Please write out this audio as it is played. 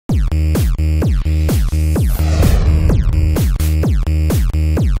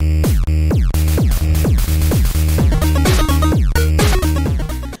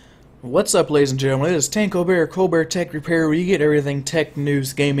What's up, ladies and gentlemen? It is Colbert Tech Repair, where you get everything tech,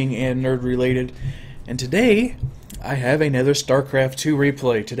 news, gaming, and nerd related. And today, I have another Starcraft 2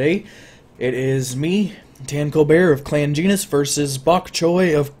 replay. Today, it is me, Tan Colbert of Clan Genus, versus Bok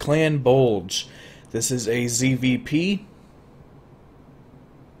Choy of Clan Bulge. This is a ZvP.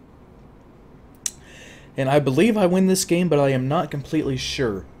 And I believe I win this game, but I am not completely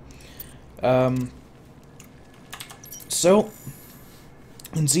sure. So,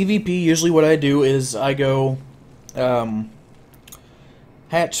 in ZvP, usually what I do is I go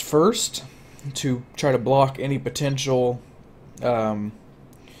hatch first to try to block any potential cannon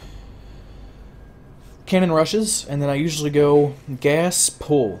rushes, and then I usually go gas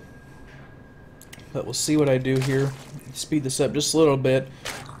pull. But we'll see what I do here. Speed this up just a little bit.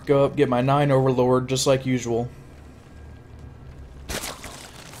 Go up, get my 9 Overlord, just like usual.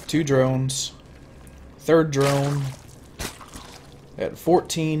 2 drones. Third drone at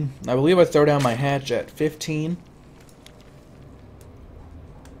 14. I believe I throw down my hatch at 15.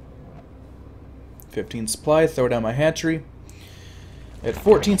 15 supply, throw down my hatchery. At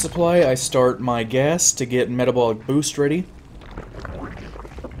 14 supply, I start my gas to get metabolic boost ready.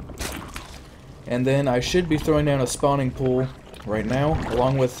 And then I should be throwing down a spawning pool right now,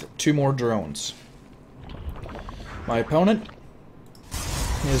 along with 2 more drones. My opponent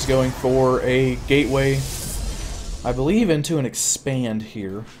is going for a gateway, I believe, into an expand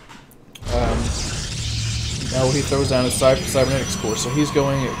here. Now he throws down his cybernetics core, so he's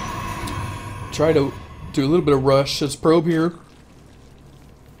going to try to do a little bit of rush his probe here.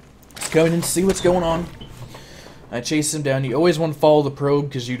 He's coming in to see what's going on. I chase him down. You always want to follow the probe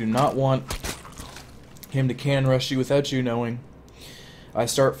because you do not want him to cannon rush you without you knowing. I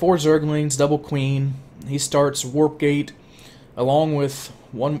start 4 Zerglings, double queen. He starts warp gate along with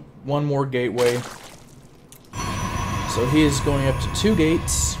one more gateway. So he is going up to 2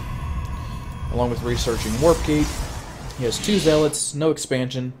 gates, along with researching warp gate. He has 2 zealots, no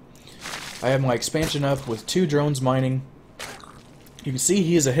expansion. I have my expansion up with 2 drones mining. You can see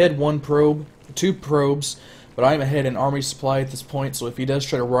he is ahead 2 probes, but I'm ahead in army supply at this point, so if he does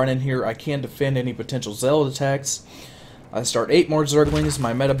try to run in here, I can defend any potential zealot attacks. I start 8 more Zerglings,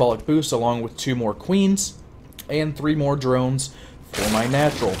 my metabolic boost, along with 2 more queens, and 3 more drones for my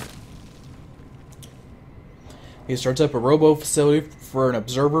natural. He starts up a robo facility for an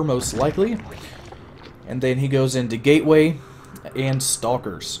observer, most likely, and then he goes into gateway and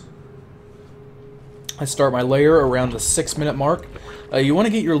stalkers. I start my layer around the 6-minute mark. You want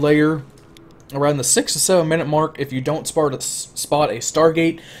to get your layer around the 6 to 7 minute mark if you don't spot a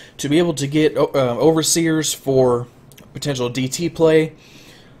Stargate, to be able to get overseers for potential DT play,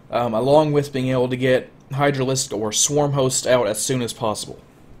 along with being able to get Hydralist or Swarm Host out as soon as possible.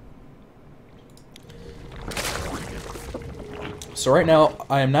 So right now,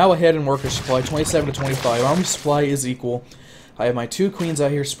 I am now ahead in worker supply, 27 to 25. Army supply is equal. I have my 2 queens out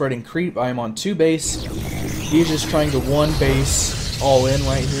here spreading creep. I am on 2 base. He's just trying to 1 base all in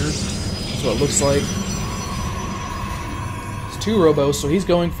right here. That's what it looks like. It's 2 robos, so he's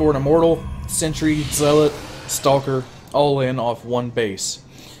going for an Immortal, Sentry, Zealot, Stalker, all in off 1 base.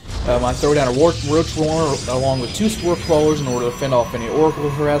 I throw down a Roach Roar along with 2 Spore Crawlers in order to fend off any Oracle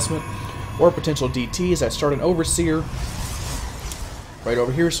harassment or potential DTs. I start an Overseer right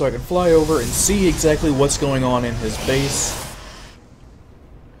over here so I can fly over and see exactly what's going on in his base.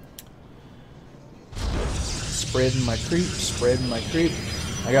 Spreading my creep, spreading my creep.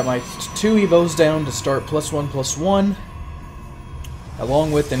 I got my 2 Evos down to start +1/+1,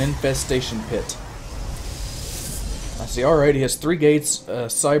 along with an Infestation Pit. I see, alright, he has 3 gates,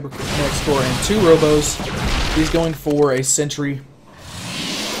 Cybernetics core, and 2 robos. He's going for a Sentry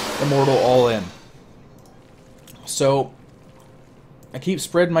Immortal all in. So, I keep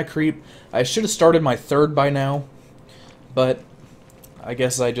spreading my creep. I should have started my 3rd by now, but I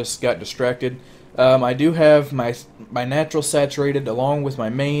guess I just got distracted. I do have my natural saturated along with my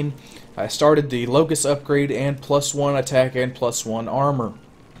main. I started the Locust upgrade and +1 attack and +1 armor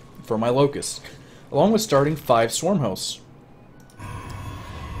for my Locust, along with starting 5 Swarm Hosts.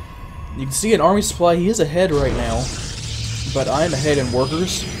 You can see in army supply he is ahead right now, but I'm ahead in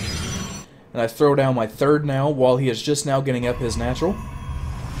workers. And I throw down my 3rd now while he is just now getting up his natural.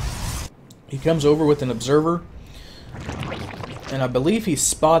 He comes over with an observer, and I believe he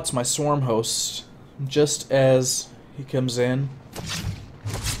spots my Swarm Hosts just as he comes in.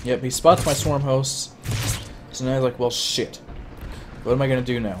 Yep, he spots my Swarm Hosts. So now he's like, well, shit. What am I going to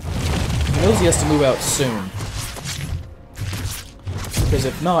do now? He knows he has to move out soon, because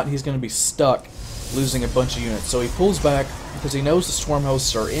if not, he's going to be stuck losing a bunch of units. So he pulls back because he knows the Swarm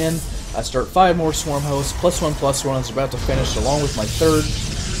Hosts are in. I start 5 more Swarm Hosts, +1/+1 is about to finish, along with my 3rd.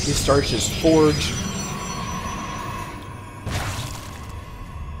 He starts his forge.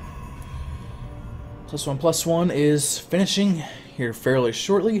 +1/+1 is finishing here fairly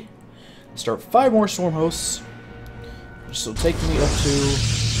shortly. Start 5 more swarm hosts, which will take me up to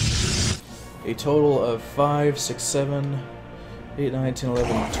a total of 5, 6, 7, 8, 9, 10,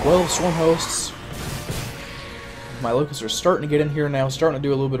 11, 12 swarm hosts. My locusts are starting to get in here now, starting to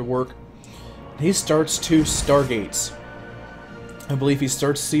do a little bit of work. He starts 2 stargates. I believe he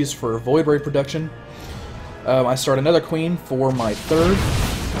starts these for void ray production. I start another queen for my 3rd.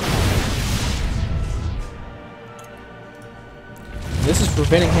 This is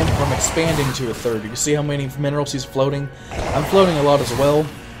preventing him from expanding to a 3rd. You can see how many minerals he's floating. I'm floating a lot as well,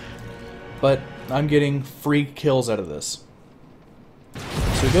 but I'm getting free kills out of this.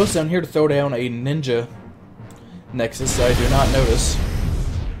 So he goes down here to throw down a ninja nexus that I do not notice.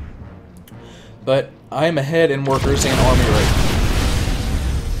 But I am ahead in workers and army rate.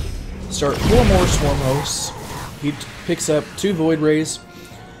 Start 4 more swarm hosts. He picks up 2 void rays.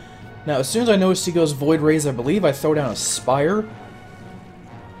 Now as soon as I notice he goes void rays, I believe I throw down a spire.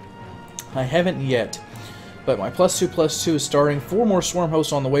 I haven't yet, but my +2/+2 is starting. 4 more swarm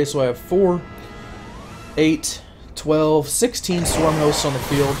hosts on the way, so I have 4, 8, 12, 16 swarm hosts on the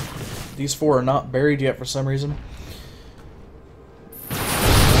field. These 4 are not buried yet for some reason.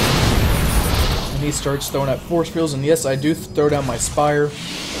 And he starts throwing out force fields, and yes, I do throw down my spire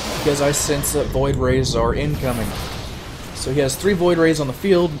because I sense that void rays are incoming. So he has 3 void rays on the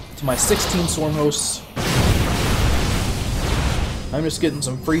field to my 16 swarm hosts. I'm just getting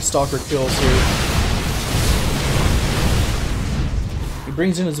some free stalker kills here. He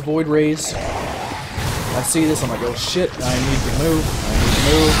brings in his void rays. I see this, I'm like, oh shit, I need to move.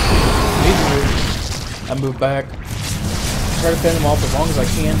 I move back. Try to fend them off as long as I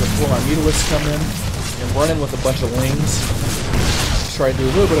can before my mutalisks come in. And run in with a bunch of wings. Try to do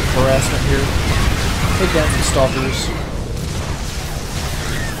a little bit of harassment here. Take down some stalkers.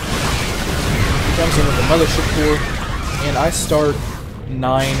 He comes in with a mothership core. And I start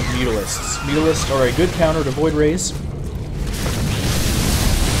 9 mutalisks. Mutalisks are a good counter to void rays.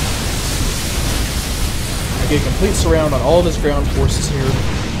 I get a complete surround on all of his ground forces here.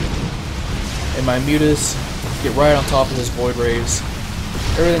 And my mutas get right on top of his void rays.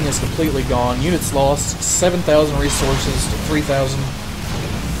 Everything is completely gone. Units lost, 7,000 resources to 3,000.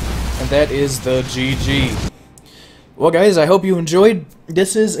 And that is the GG. Well guys, I hope you enjoyed.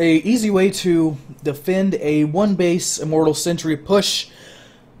 This is a easy way to defend a 1-base Immortal Sentry push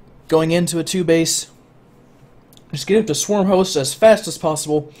going into a 2-base. Just get up to swarm hosts as fast as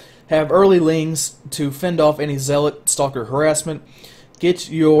possible. Have early lings to fend off any zealot stalker harassment. Get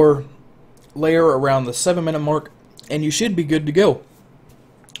your lair around the 7-minute mark, and you should be good to go.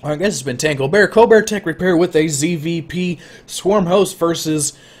 Alright guys, it's been Colbert Tech Repair with a ZvP swarm host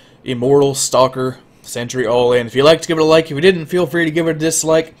versus Immortal Stalker Sentry all-in. If you liked, give it a like. If you didn't, feel free to give it a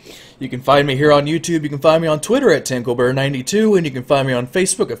dislike. You can find me here on YouTube. You can find me on Twitter at TenColbert92, and you can find me on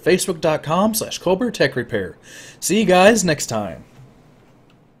Facebook at facebook.com/ColbertTechRepair. See you guys next time.